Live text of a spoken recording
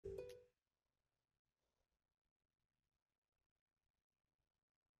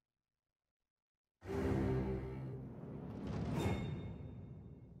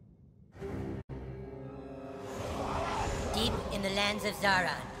lands of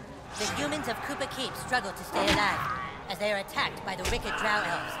Zaron. The humans of Kupa Keep struggle to stay alive, as they are attacked by the wicked drow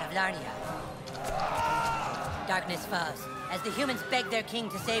elves of Larnia. Darkness falls, as the humans beg their king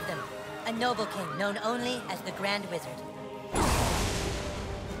to save them, a noble king known only as the Grand Wizard.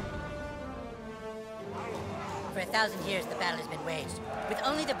 For 1,000 years, the battle has been waged, with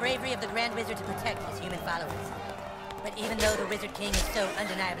only the bravery of the Grand Wizard to protect his human followers. But even though the Wizard King is so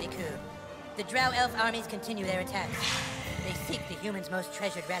undeniably cool, the Drow Elf armies continue their attacks. They seek the humans' most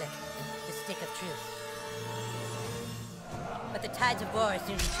treasured relic, the Stick of Truth. But the tides of war are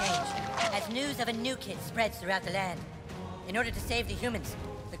soon to change, as news of a new kid spreads throughout the land. In order to save the humans,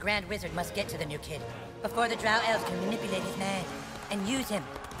 the Grand Wizard must get to the new kid, before the Drow Elves can manipulate his mind, and use him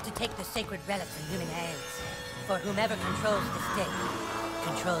to take the sacred relic from human hands. For whomever controls the stick,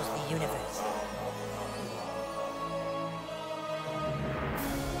 controls the universe.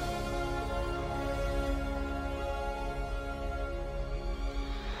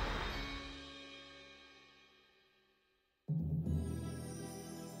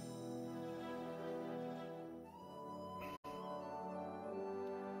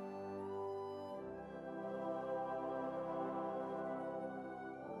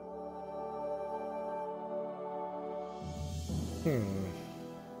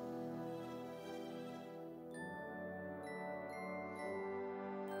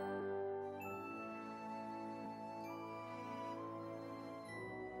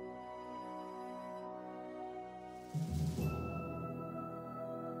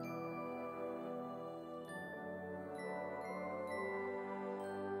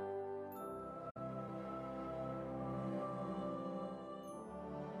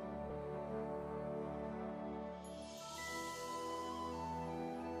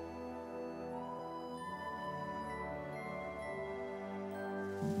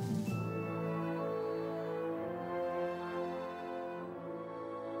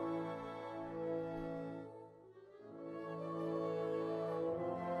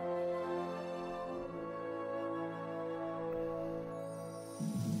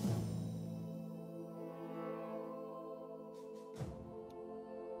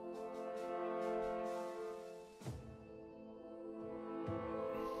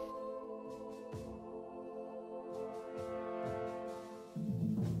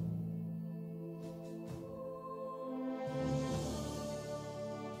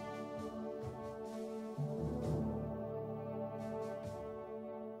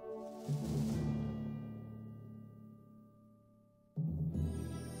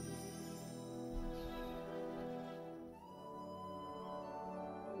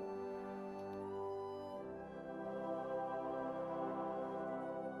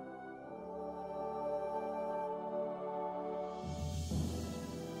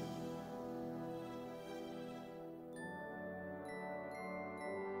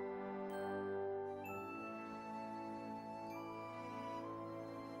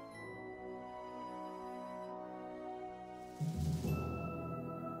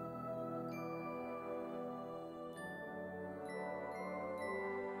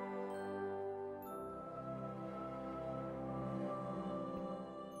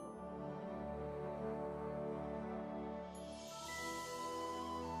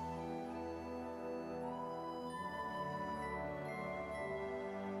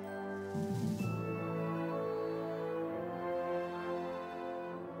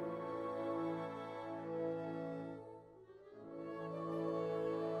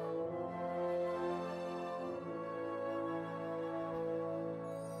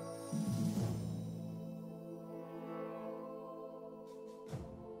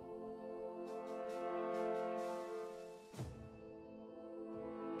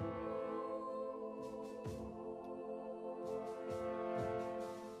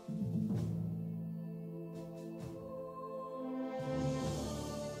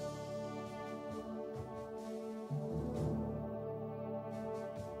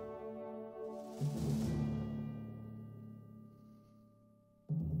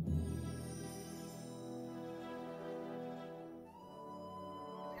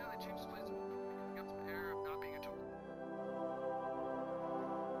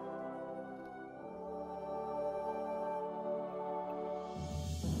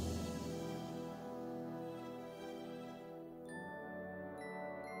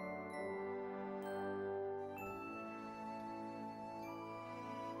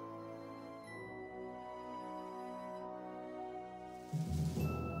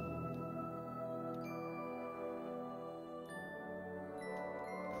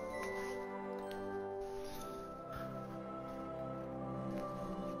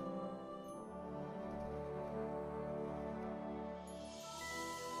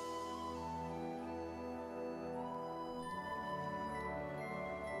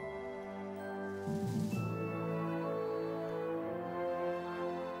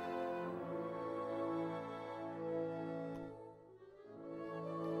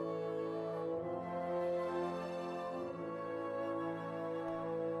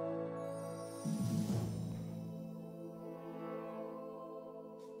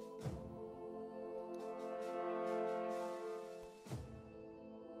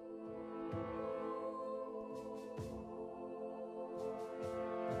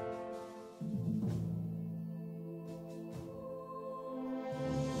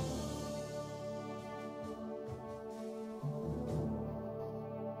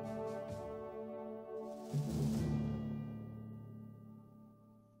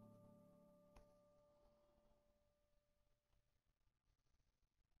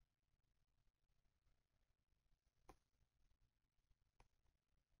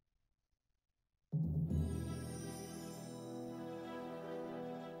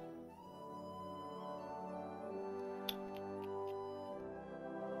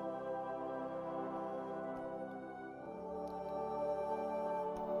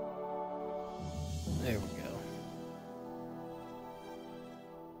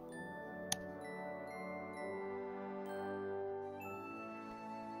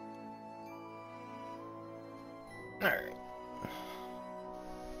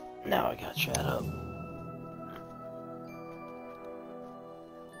 Now I gotta chat up.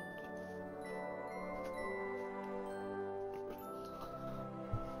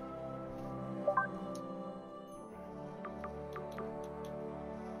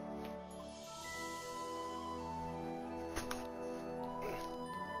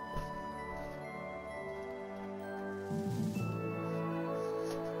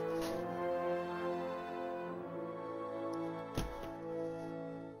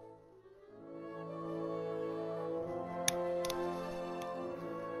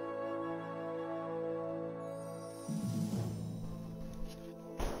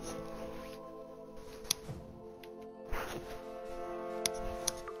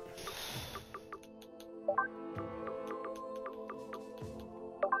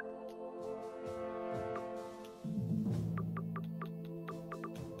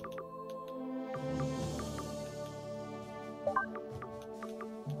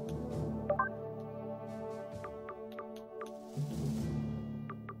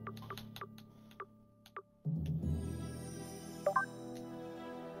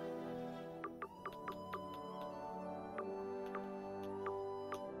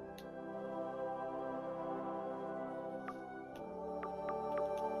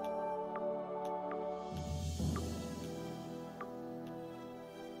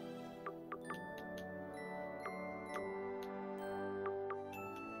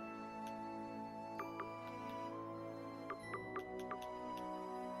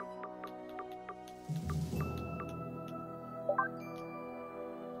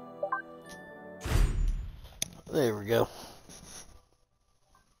 There we go.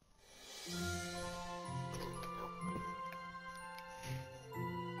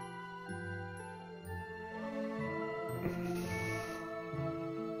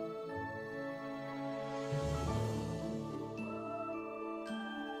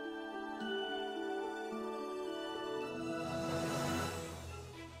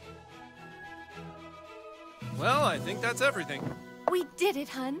 Well, I think that's everything. We did it,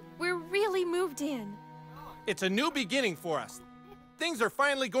 hun. We're really moved in. It's a new beginning for us. Things are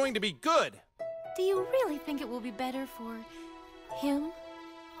finally going to be good. Do you really think it will be better for him?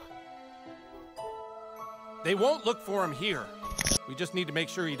 They won't look for him here. We just need to make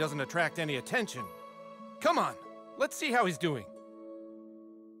sure he doesn't attract any attention. Come on, let's see how he's doing.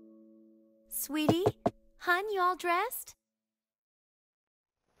 Sweetie? Hun, you all dressed?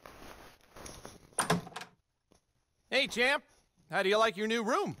 Hey, champ. How do you like your new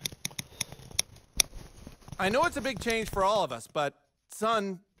room? I know it's a big change for all of us, but,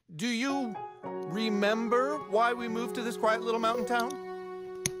 son, do you remember why we moved to this quiet little mountain town?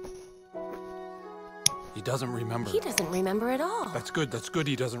 He doesn't remember. He doesn't remember at all. That's good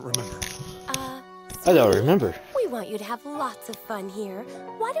he doesn't remember. I don't remember. We want you to have lots of fun here.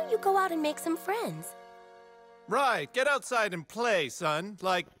 Why don't you go out and make some friends? Right, get outside and play, son.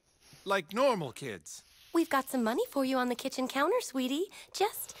 Like normal kids. We've got some money for you on the kitchen counter, sweetie.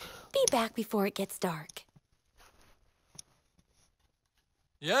 Just be back before it gets dark.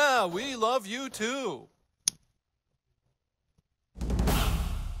 Yeah, we love you too.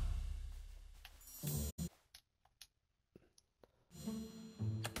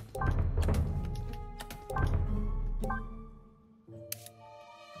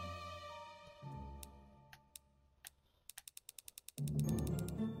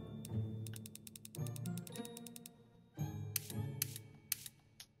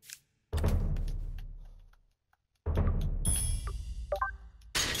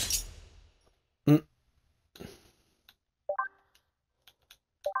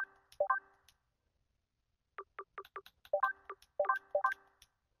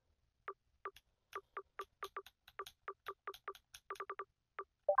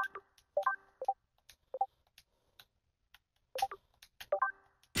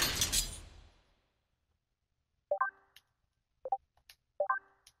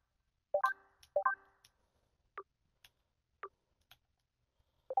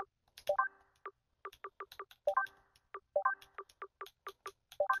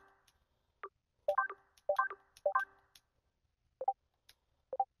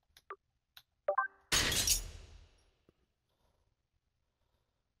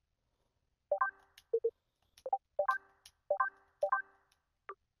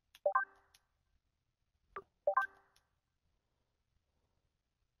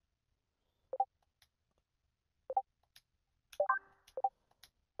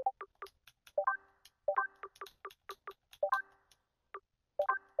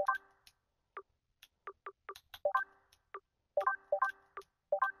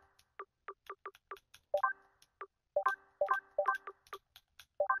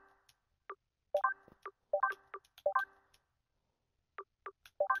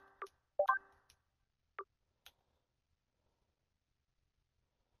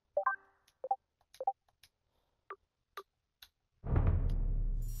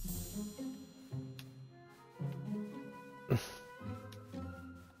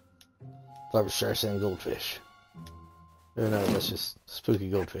 Thought it was shark saying goldfish. Oh no, that's just spooky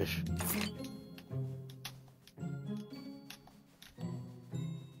goldfish.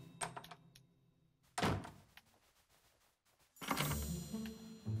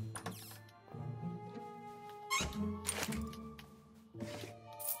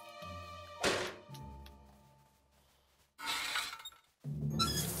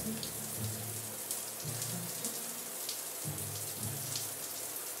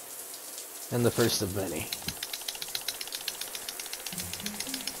 And the first of many.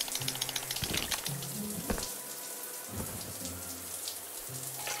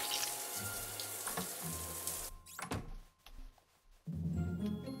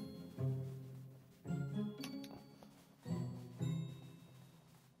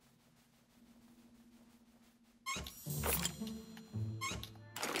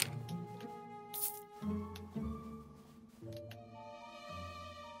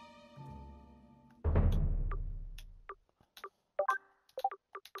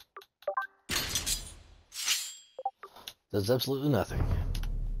 Does absolutely nothing.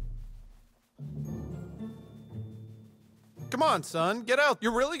 Come on, son, get out.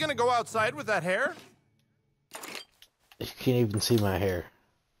 You're really gonna go outside with that hair? You can't even see my hair.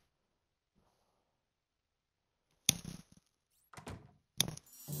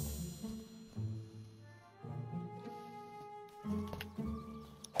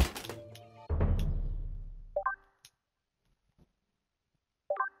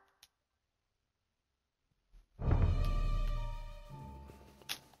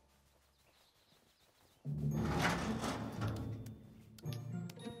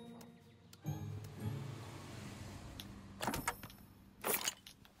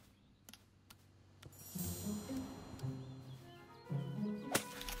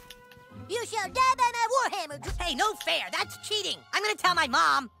 You shall die by my warhammer! Hey, no fair! That's cheating! I'm gonna tell my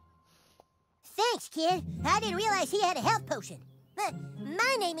mom! Thanks, kid. I didn't realize he had a health potion.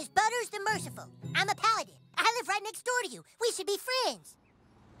 My name is Butters the Merciful. I'm a paladin. I live right next door to you. We should be friends.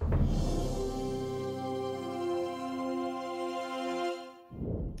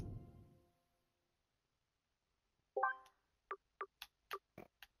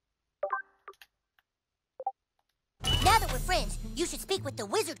 Now that we're friends, you should speak with the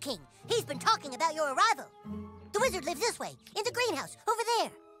Wizard King. He's been talking about your arrival. The wizard lives this way, in the greenhouse, over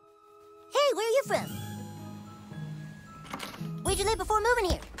there. Hey, where are you from? Where'd you live before moving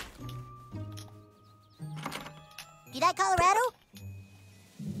here? You like Colorado?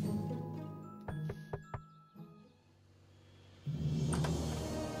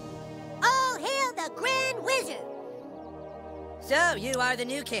 All hail the Grand Wizard! So, you are the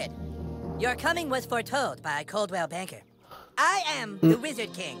new kid. Your coming was foretold by Coldwell Banker. I am the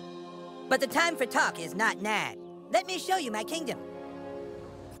Wizard King. But the time for talk is not now. Let me show you my kingdom.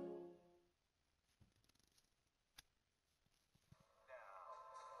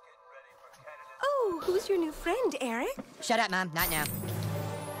 Oh, who's your new friend, Eric? Shut up, Mom. Not now.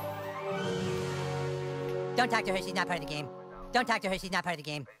 Don't talk to her. She's not part of the game. Don't talk to her. She's not part of the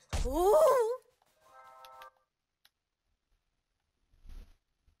game. Ooh.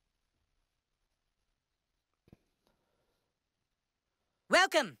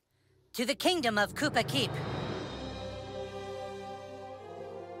 Welcome to the kingdom of Koopa Keep.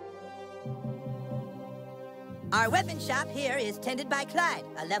 Our weapon shop here is tended by Clyde,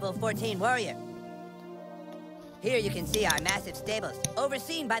 a level 14 warrior. Here you can see our massive stables,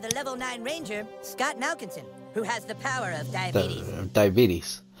 overseen by the level 9 ranger, Scott Malkinson, who has the power of diabetes.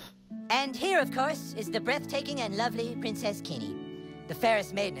 Diabetes. And here, of course, is the breathtaking and lovely Princess Kenny, the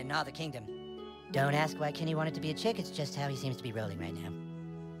fairest maiden in all the kingdom. Don't ask why Kenny wanted to be a chick, it's just how he seems to be rolling right now.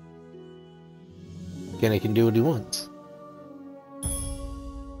 Kenny can do what he wants.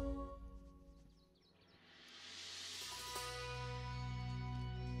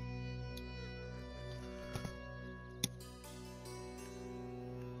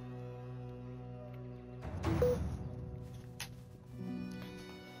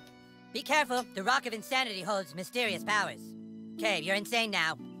 Be careful, the Rock of Insanity holds mysterious powers. Okay, you're insane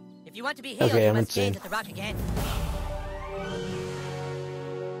now. If you want to be healed, Okay, you I'm must gaze insane. at the rock again.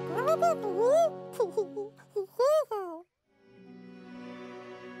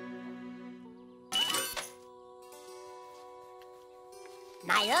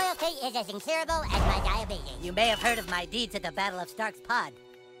 My loyalty is as incurable as my diabetes. You may have heard of my deeds at the Battle of Stark's Pod.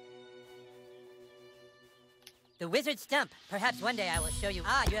 The Wizard Stump. Perhaps one day I will show you.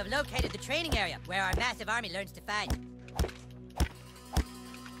 Ah, you have located the training area where our massive army learns to fight.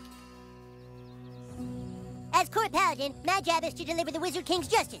 As court paladin, my job is to deliver the Wizard King's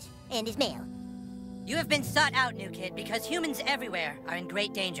justice and his mail. You have been sought out, new kid, because humans everywhere are in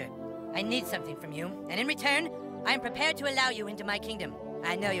great danger. I need something from you, and in return, I am prepared to allow you into my kingdom.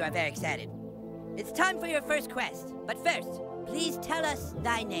 I know you are very excited. It's time for your first quest, but first, please tell us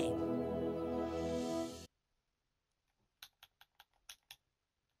thy name.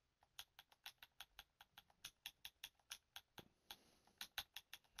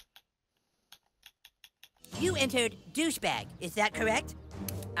 You entered Douchebag, is that correct?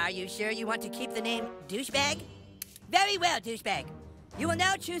 Are you sure you want to keep the name Douchebag? Very well, Douchebag. You will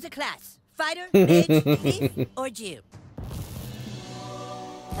now choose a class. Fighter, mage, thief, or Jew.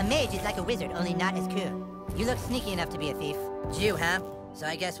 A mage is like a wizard, only not as cool. You look sneaky enough to be a thief. Jew, huh? So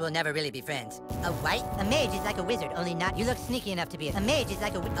I guess we'll never really be friends. A white? A mage is like a wizard, only not... You look sneaky enough to be a mage is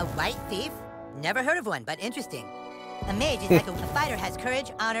like a white thief? Never heard of one, but interesting. A mage is like a fighter has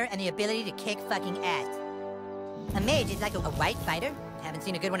courage, honor, and the ability to kick fucking ass. A mage is like a white fighter? Haven't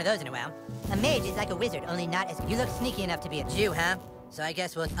seen a good one of those in a while. A mage is like a wizard, only not as... You look sneaky enough to be a Jew, huh? So I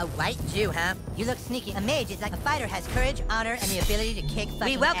guess we'll... A white Jew, huh? You look sneaky. A mage is like a fighter has courage, honor, and the ability to kick fucking ass.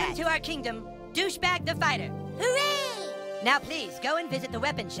 We welcome to our kingdom, Douchebag the Fighter. Hooray! Now please, go and visit the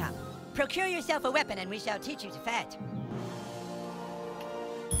weapon shop. Procure yourself a weapon and we shall teach you to fight.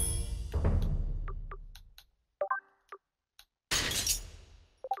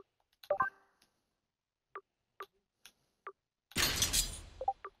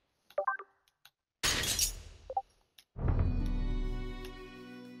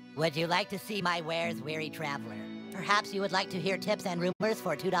 Would you like to see my wares, weary traveler? Perhaps you would like to hear tips and rumors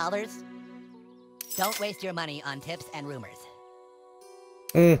for $2? Don't waste your money on tips and rumors.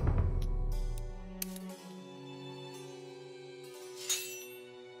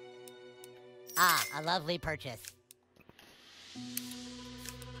 Ah, a lovely purchase.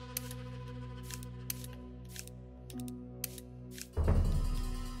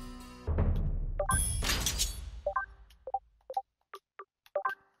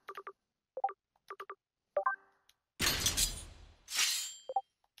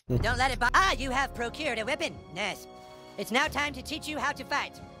 Don't let it bother. Ah, you have procured a weapon. Yes. It's now time to teach you how to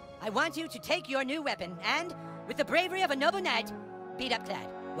fight. I want you to take your new weapon and, with the bravery of a noble knight, beat up Clyde.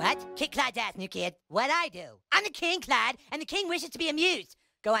 What? Kick Clyde's ass, new kid. What'd I do? I'm the king, Clyde, and the king wishes to be amused.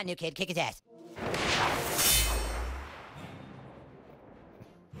 Go on, new kid, kick his ass.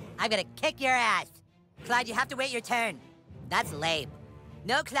 I'm gonna kick your ass. Clyde, you have to wait your turn. That's lame.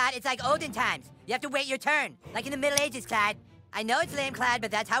 No, Clyde, it's like olden times. You have to wait your turn, like in the Middle Ages, Clyde. I know it's lame, Clyde, but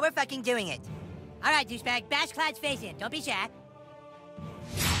that's how we're fucking doing it. All right, douchebag, bash Clyde's face in. Don't be shy.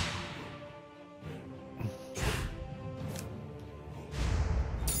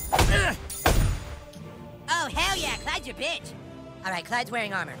 Oh, hell yeah, Clyde's your bitch. All right, Clyde's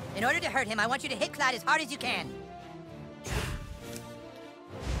wearing armor. In order to hurt him, I want you to hit Clyde as hard as you can.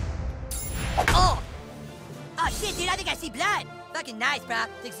 Oh! Oh, shit, dude, I think I see blood. Fucking nice, bro.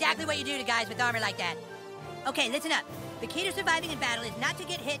 It's exactly what you do to guys with armor like that. Okay, listen up. The key to surviving in battle is not to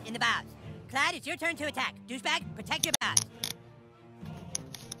get hit in the bows. Clyde, it's your turn to attack. Douchebag, protect your bows.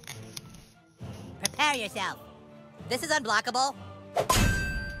 Prepare yourself. This is unblockable.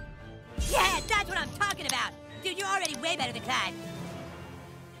 Yeah, that's what I'm talking about. Dude, you're already way better than Clyde.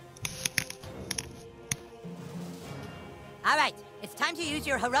 All right, it's time to use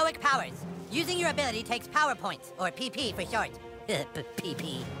your heroic powers. Using your ability takes power points, or PP for short.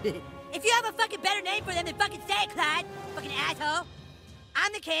 PP. If you have a fucking better name for them, then fucking say it, Clyde. Fucking asshole.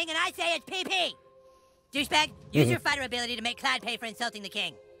 I'm the king, and I say it's PP. Douchebag, use your fighter ability to make Clyde pay for insulting the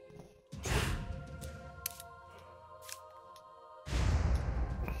king.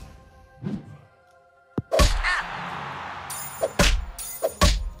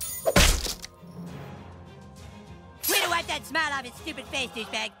 Way to wipe that smile off his stupid face,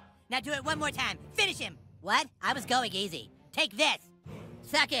 douchebag. Now do it one more time. Finish him. What? I was going easy. Take this.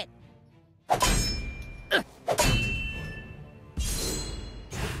 Suck it.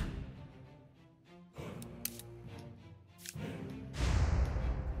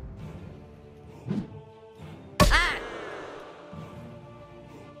 Ah!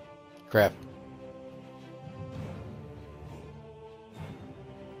 Crap.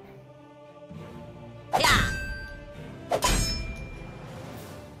 Yeah.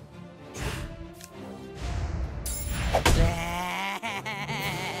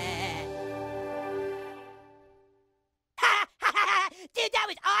 Dude, that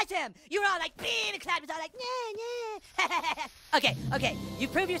was awesome! You were all like, beam, and Clyde was all like, nah. Okay, you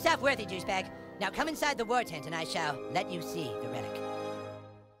prove yourself worthy, douchebag. Now come inside the war tent and I shall let you see the relic.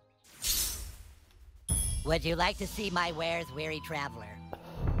 Would you like to see my wares, weary traveler?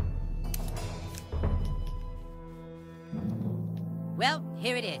 Well,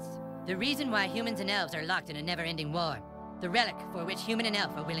 here it is. The reason why humans and elves are locked in a never-ending war. The relic for which human and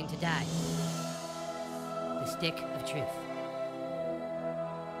elf are willing to die. The Stick of Truth.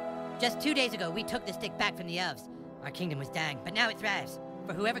 Just 2 days ago, we took the stick back from the elves. Our kingdom was dying, but now it thrives.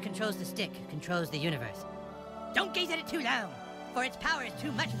 For whoever controls the stick controls the universe. Don't gaze at it too long, for its power is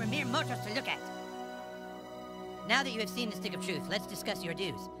too much for mere mortals to look at. Now that you have seen the Stick of Truth, let's discuss your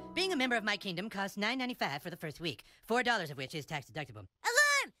dues. Being a member of my kingdom costs $9.95 for the first week, $4 of which is tax deductible.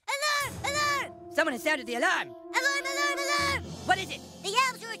 Alarm! Alarm! Alarm! Someone has sounded the alarm! Alarm! Alarm! Alarm! What is it? The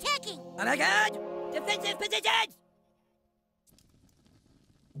elves are attacking! Oh my god! Defensive positions!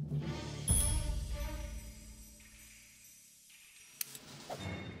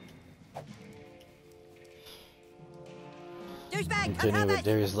 Douchebag, come Continuing help with us!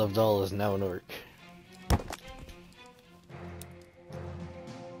 Darius Lovedoll is now an orc.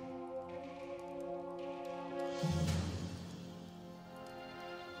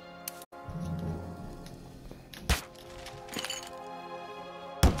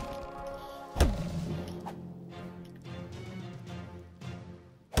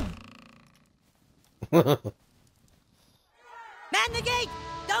 Man the gate!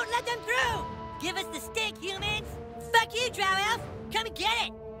 Don't let them through! Give us the stick, humans! Fuck you, Drow Elf! Come and get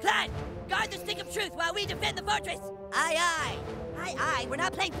it! Clyde, guard the Stick of Truth while we defend the fortress! Aye, aye! Aye, aye! We're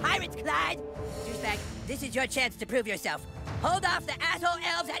not playing pirates, Clyde! Douchebag, this is your chance to prove yourself. Hold off the asshole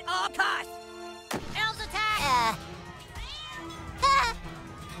elves at all costs! Elves attack!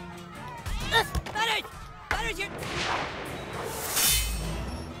 Butters! Butters, you're...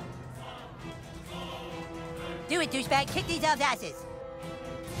 Do it, douchebag. Kick these elves' asses.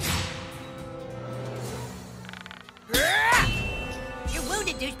 You're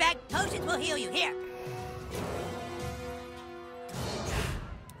wounded, douchebag. Potions will heal you. Here.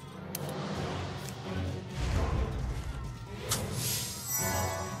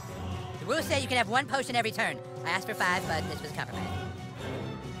 The rules say you can have 1 potion every turn. I asked for 5, but this was compromised.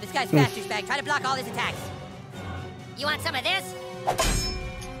 This guy's fast, douchebag. Try to block all his attacks. You want some of this?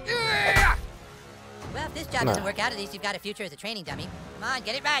 Well, if this job doesn't work out, at least you've got a future as a training dummy. Come on,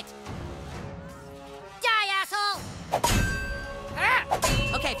 get it right. Die, asshole!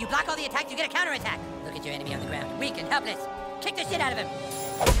 Okay, if you block all the attacks, you get a counterattack. Look at your enemy on the ground, weak and helpless. Kick the shit out of him.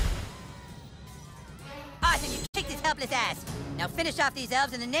 Awesome, you kicked his helpless ass. Now finish off these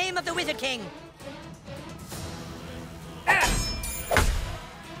elves in the name of the Wizard King.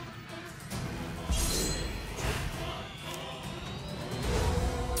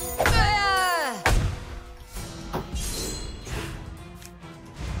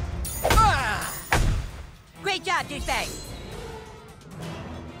 Great job, douchebag!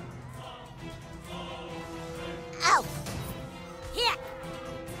 Ow! Here!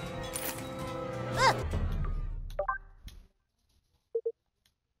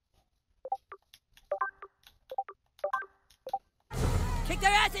 Kick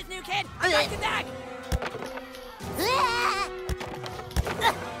their asses, new kid! I got you back!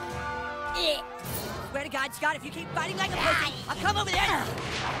 Swear to God, Scott, if you keep fighting like a pussy, I'll come over there!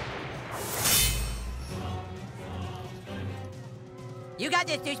 You got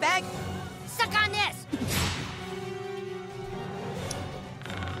this, douchebag! Suck on this!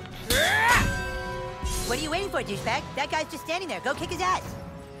 What are you waiting for, douchebag? That guy's just standing there. Go kick his ass!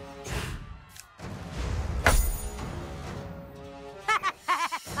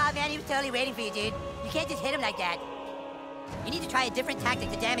 Aw, man, he was totally waiting for you, dude. You can't just hit him like that. You need to try a different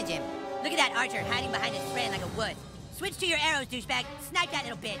tactic to damage him. Look at that archer hiding behind his friend like a wood. Switch to your arrows, douchebag. Snipe that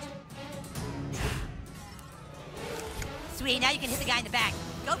little bitch. Sweet, now you can hit the guy in the back.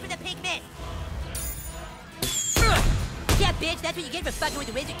 Go for the pink mist. Yeah, bitch, that's what you get for fucking with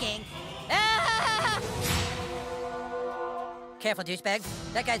the Wizard King. Ah! Careful, douchebag.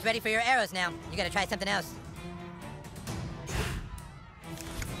 That guy's ready for your arrows now. You gotta try something else.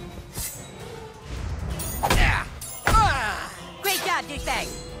 Great job, douchebag.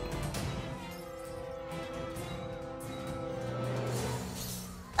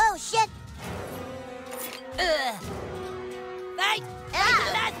 Oh, shit! Fight! Fight to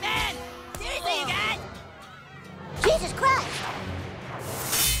the last man! Seriously, you guys! Jesus Christ!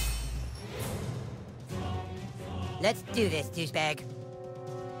 Let's do this, douchebag.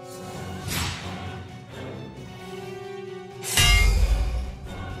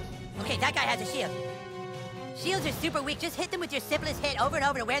 Okay, that guy has a shield. Shields are super weak. Just hit them with your simplest hit over and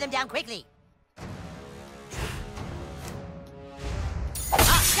over to wear them down quickly.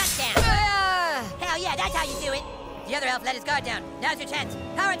 Oh, shutdown! Hell yeah, that's how you do it. The other elf let his guard down. Now's your chance.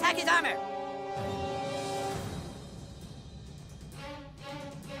 Power attack his armor.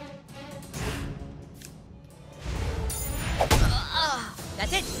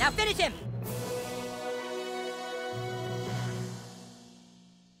 That's it. Now finish him.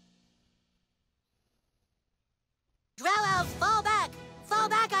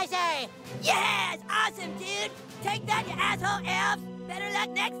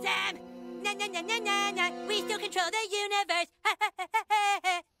 luck next time. Na na na na na na. We still control the universe.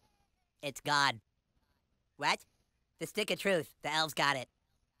 It's gone. What? The stick of truth. The elves got it.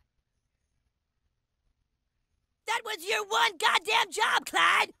 That was your one goddamn job,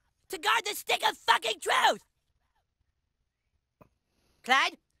 Clyde! To guard the stick of fucking truth!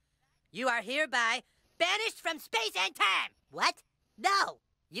 Clyde, you are hereby banished from space and time! What? No!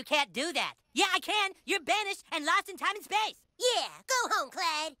 You can't do that. Yeah, I can! You're banished and lost in time and space! Yeah, go home,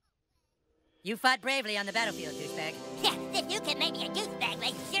 Clyde. You fought bravely on the battlefield, douchebag. Yeah, if you can make me a douchebag,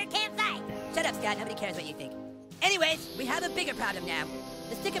 like you sure can fight. Shut up, Scott. Nobody cares what you think. Anyways, we have a bigger problem now.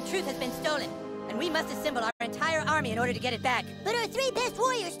 The stick of truth has been stolen, and we must assemble our entire army in order to get it back. But our 3 best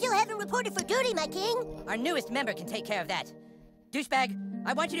warriors still haven't reported for duty, my king. Our newest member can take care of that. Douchebag,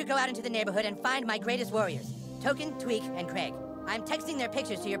 I want you to go out into the neighborhood and find my greatest warriors, Token, Tweak, and Craig. I'm texting their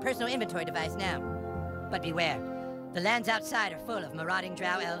pictures to your personal inventory device now. But beware, the lands outside are full of marauding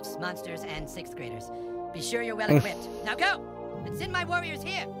drow elves, monsters, and 6th graders. Be sure you're well equipped. Now go, and send my warriors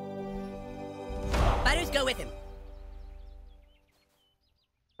here. Fighters, go with him.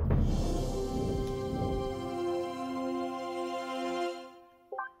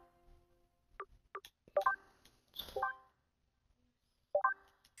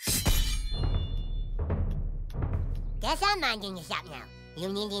 Guess I'm minding the shop now. You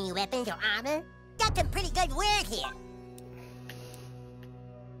need any weapons or armor? Got some pretty good wares here.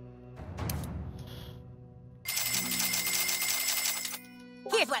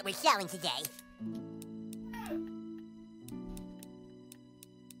 Here's what we're selling today.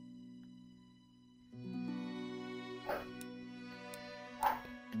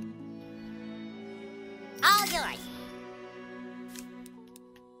 All yours.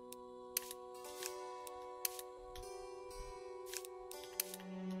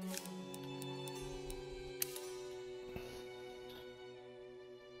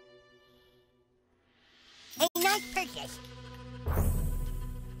 A nice purchase.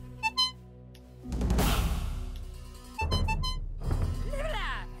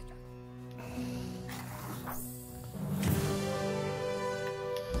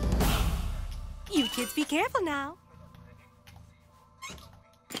 You kids be careful now.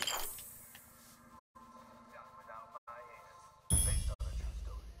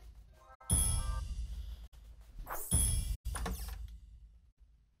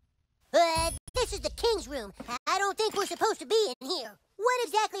 This is the king's room. I don't think we're supposed to be in here. What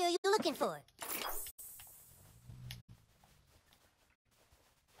exactly are you looking for?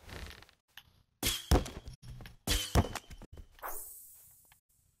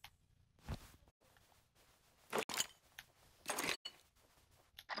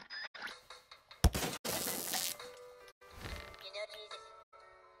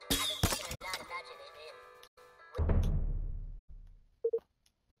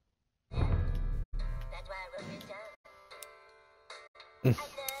 Well,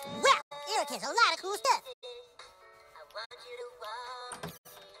 Eric has a lot of cool stuff.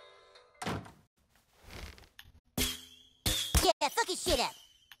 Yeah, fuck his shit up.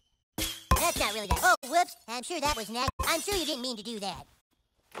 That's not really that. Oh, whoops. I'm sure that was I'm sure you didn't mean to do that.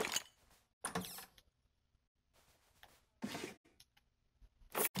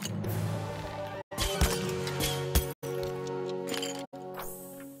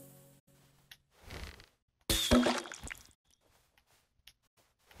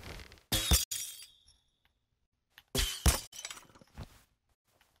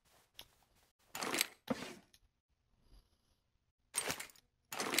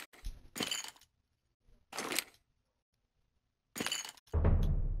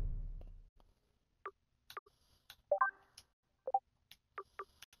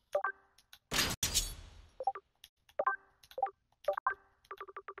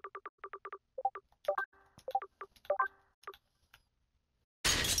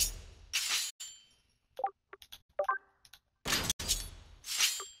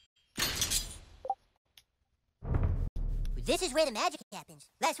 This is where the magic happens.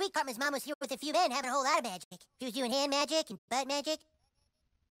 Last week, Cartman's mom was here with a few men having a whole lot of magic. She was doing hand magic and butt magic.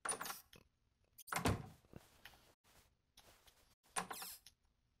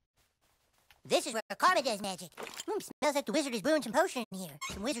 This is where Cartman does magic. Smells like the wizard is brewing some potion in here.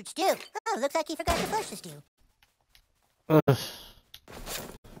 Some wizard stew. Oh, looks like he forgot to flush the stew.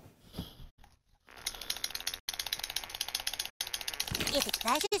 If it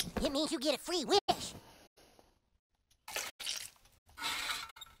splashes, it means you get a free wish.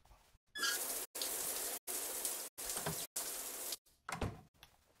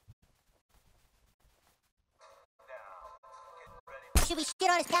 Should we shit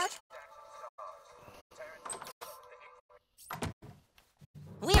on his couch?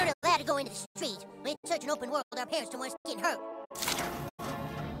 We aren't allowed to go into the street. In such an open world, our parents don't want us getting hurt.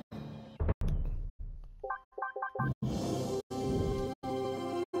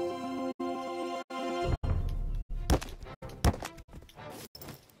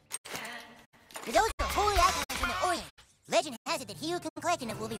 Those are holy icons from the Orient. Legend has it that he who can collect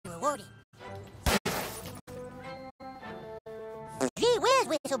enough will be rewarded. Gee whiz,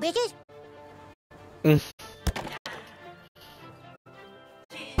 whistle bitches!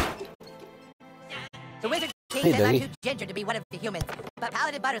 The Wizard King Hey, says I'm Dougie. too ginger to be one of the humans, but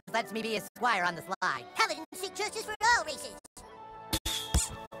Paladin Butters lets me be his squire on the slide. Paladins seek justice for all races.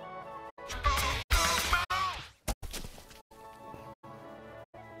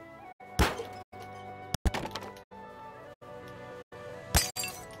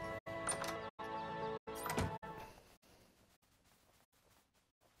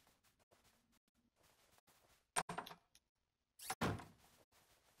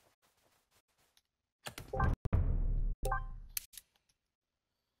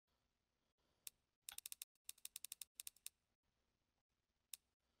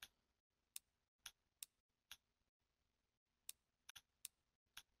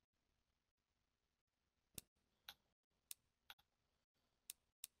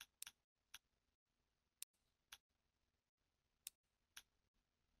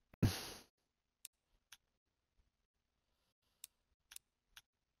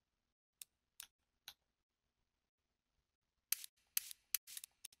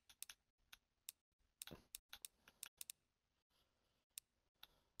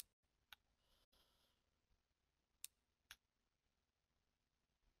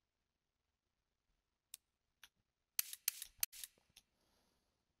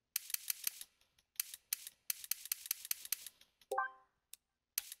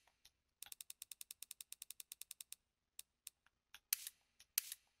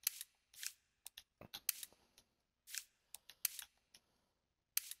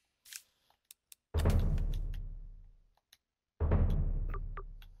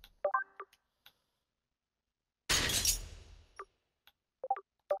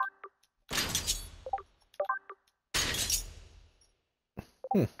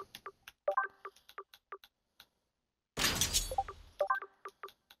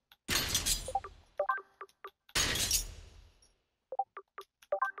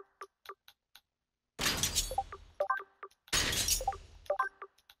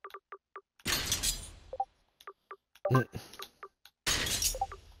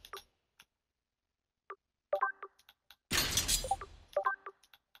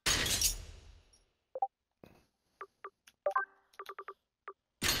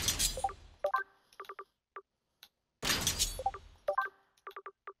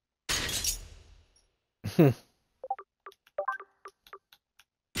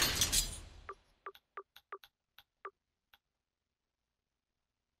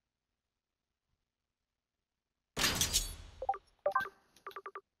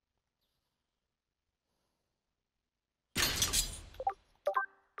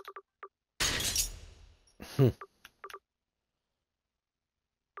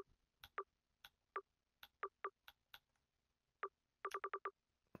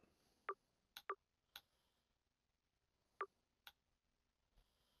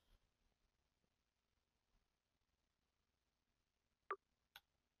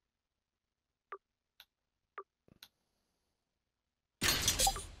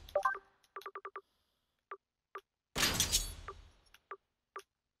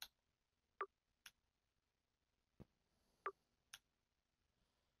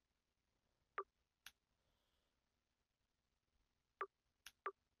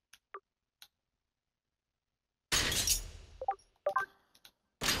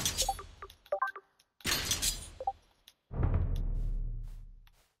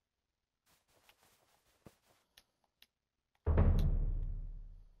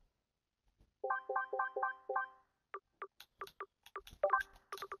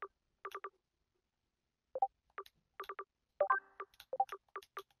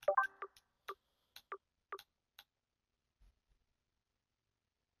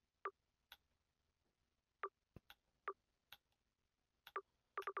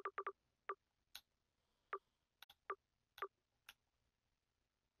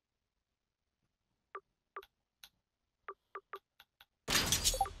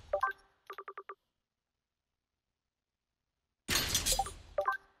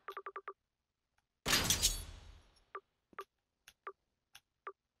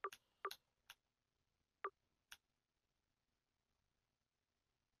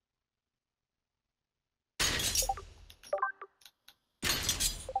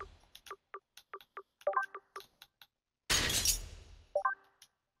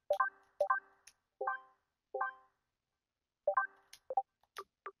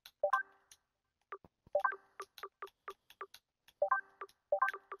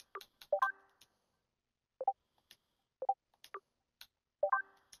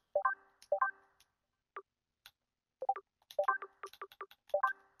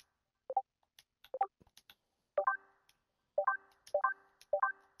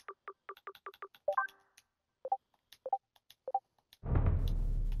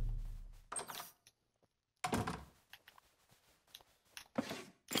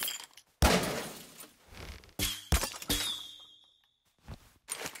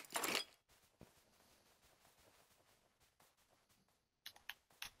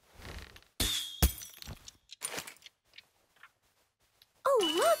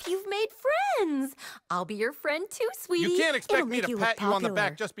 you've made friends. I'll be your friend too, sweetie. You can't expect It'll me make to you pat look you on the popular.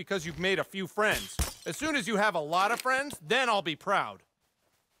 back just because you've made a few friends. As soon as you have a lot of friends, then I'll be proud.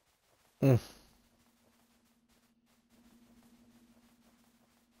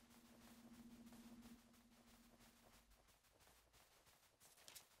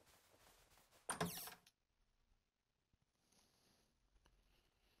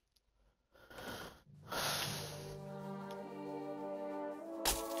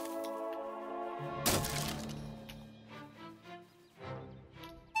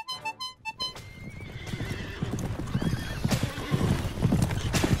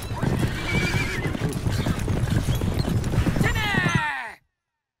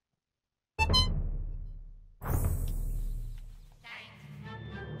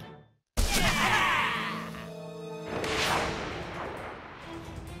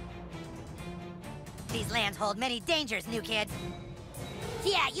 These lands hold many dangers, new kid.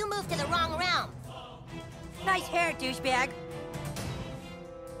 Yeah, you moved to the wrong realm. Nice hair, douchebag.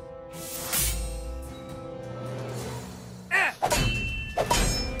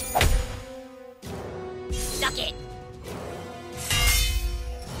 Suck it.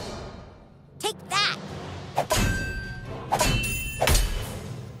 Take that.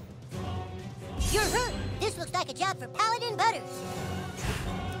 You're hurt. This looks like a job for Paladin Butters.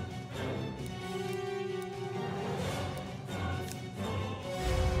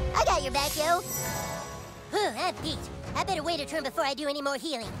 I got your back, yo. I'm beat. I better wait a turn before I do any more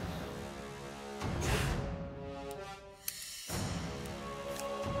healing.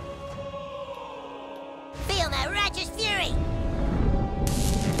 Feel my righteous fury!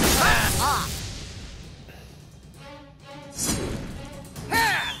 Off!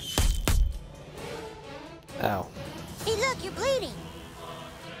 Ow. Hey, look, you're bleeding!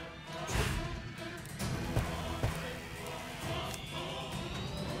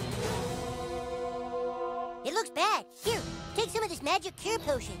 It looks bad. Here, take some of this magic cure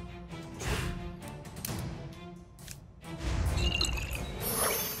potion.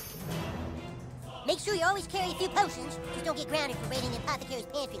 Make sure you always carry a few potions. Just don't get grounded for raiding the apothecary's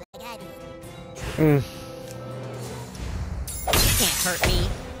pantry like I did. Can't hurt me.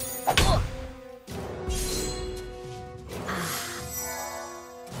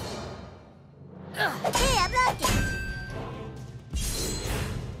 Hey, I blocked it!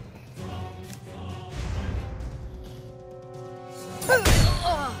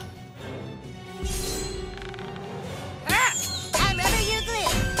 I'm rubber, you're glue!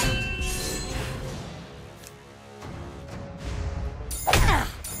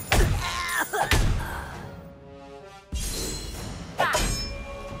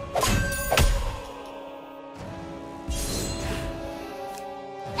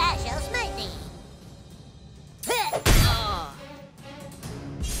 I shall smite thee!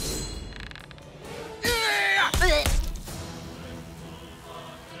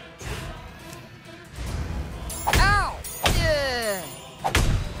 Ow!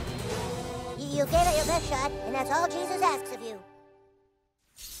 You gave it your best shot, and that's all Jesus asks of you.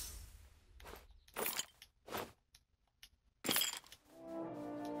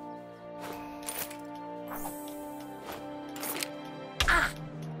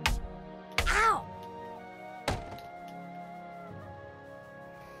 Ow!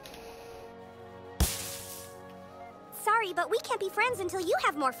 Sorry, but we can't be friends until you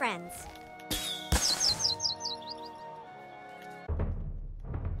have more friends.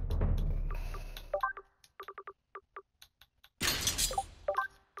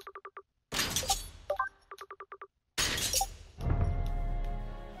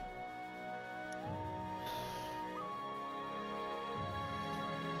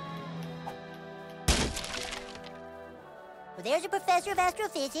 Well, there's a professor of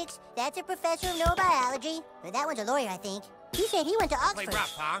astrophysics. That's a professor of neurobiology. That one's a lawyer, I think. He said he went to Play Oxford.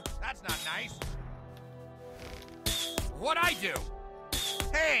 rough, huh? That's not nice. What'd I do?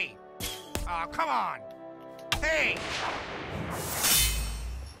 Hey! Aw, come on! Hey!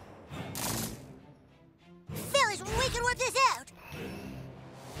 Fellas, we can work this out.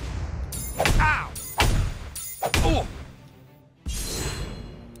 Ow! Ooh!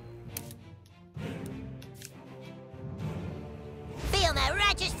 Feel my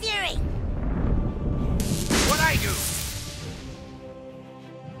righteous fury. What'd I do?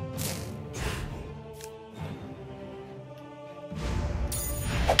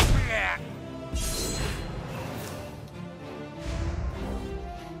 Yeah.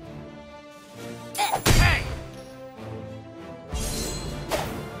 Hey!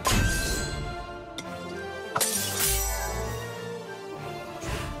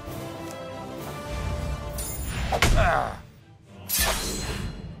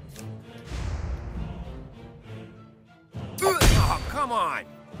 Come on.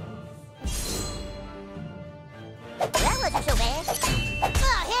 That wasn't so bad.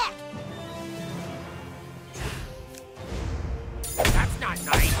 Oh, heck! That's not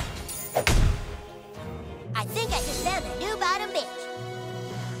nice. I think I just found a new bottom bitch.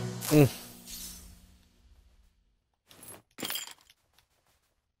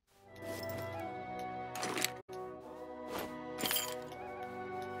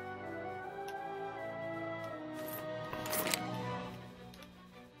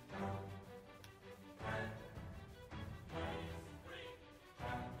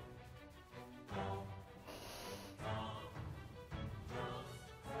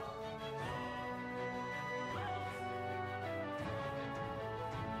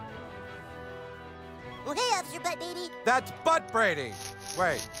 Well, hey, Officer Butt Brady. That's Butt Brady.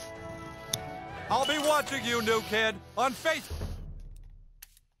 Wait. I'll be watching you, new kid, on Facebook.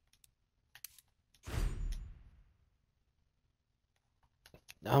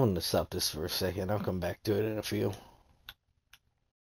 I'm gonna stop this for a second. I'll come back to it in a few.